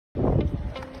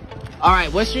All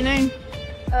right, what's your name?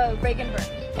 Reagan Burns.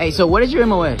 Hey, so what is your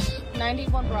MOS?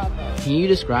 91 Bravo. Can you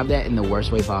describe that in the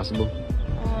worst way possible?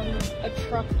 A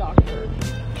truck doctor.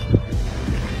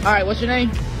 All right, what's your name?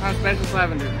 I'm Specialist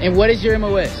Lavender. And what is your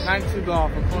MOS? 92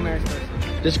 Golf, a culinary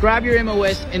specialist. Describe your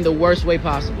MOS in the worst way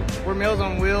possible. We're Meals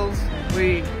on Wheels.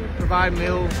 We provide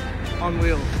meals on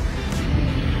wheels.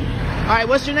 All right,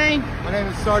 what's your name? My name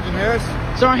is Sergeant Harris.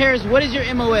 Sergeant Harris, what is your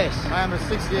MOS? I am a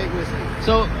 68 whiskey.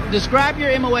 So describe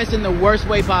your MOS in the worst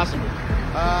way possible.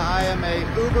 I am a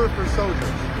Uber for soldiers.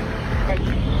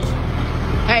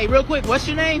 Hey, real quick, what's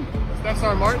your name? Staff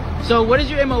Sergeant Martin, So what is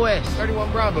your MOS?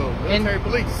 31 Bravo, military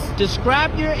police.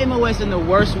 Describe your MOS in the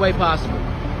worst way possible.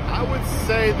 I would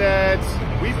say that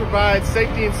we provide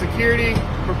safety and security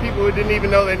for people who didn't even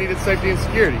know they needed safety and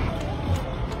security.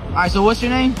 All right, so what's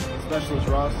your name? Specialist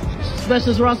Ross.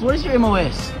 Specialist Ross, what is your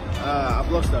MOS? I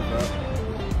blow stuff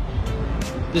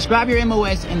up. Describe your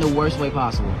MOS in the worst way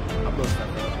possible. I blow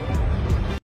stuff up.